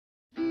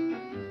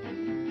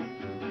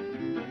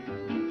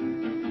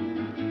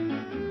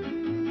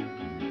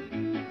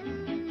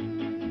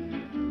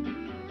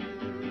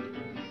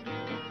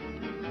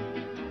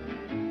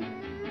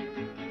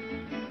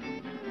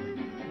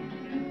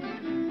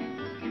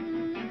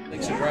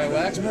Makes a dry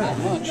wax, but not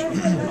much. Now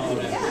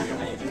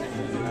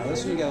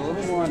this one you got a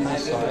little more on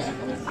this side.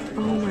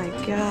 Oh my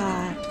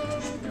god.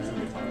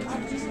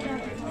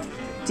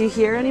 Do you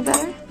hear any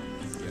better?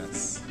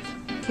 Yes.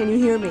 Can you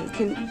hear me?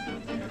 Can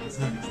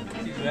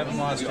You haven't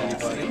lost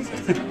anybody.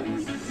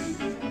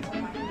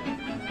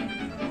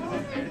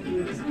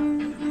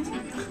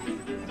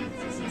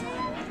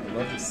 I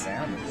love the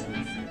sound.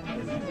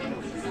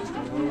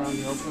 Go around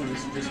the opening,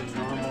 this is just a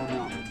normal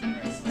amount.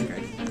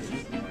 Okay.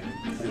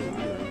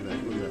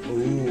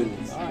 Ooh.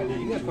 Alright, now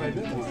you got quite a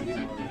bit more.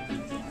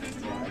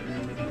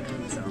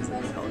 Sounds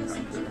like a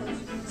helicopter.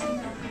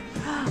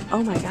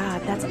 Oh my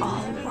god, that's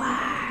all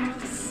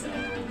wax.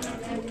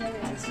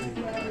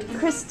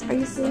 Chris, are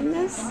you seeing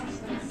this?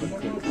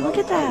 Look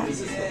at that.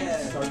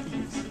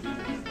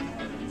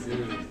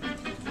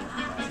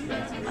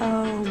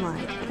 Oh my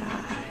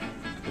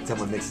god. That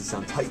one makes it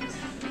sound tight.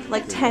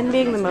 Like 10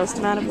 being the most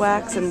amount of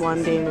wax and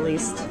 1 being the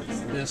least.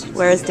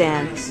 Where's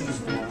Dan?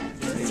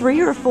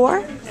 3 or 4?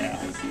 Yeah.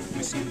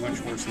 We've seen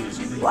much worse than this.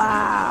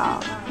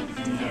 Wow.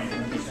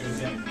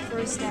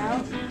 First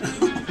out.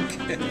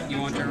 You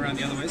want to turn around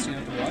the other way so you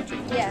don't have to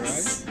watch it?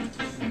 Yes.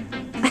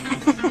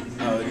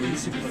 Oh, it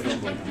needs to be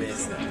filmed like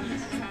this then.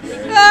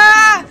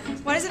 Ah!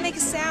 Why does it make a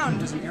sound?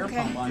 There's an air Okay.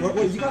 pump on.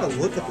 Well, you gotta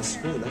look at the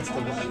screen. That's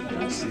the one.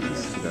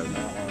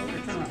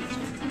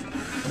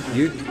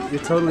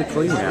 You're totally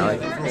clean, Allie.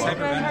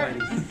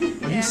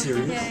 Are you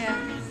serious? Yeah.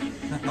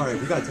 All right,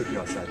 we gotta take you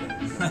outside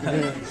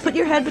then. Put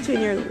your head between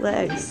your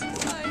legs.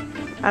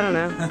 I don't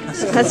know.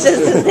 That's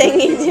just the thing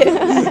you do.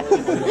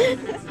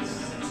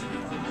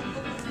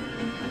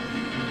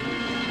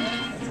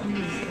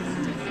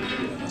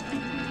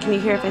 Can you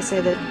hear if I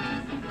say that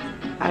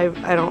I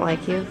don't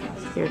like you?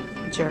 You're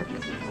a jerk.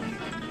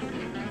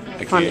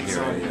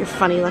 You're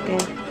funny looking.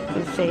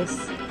 Your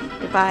face.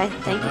 Goodbye.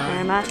 Thank you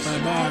very much.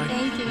 Bye-bye.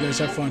 Thank you. You guys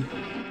have fun.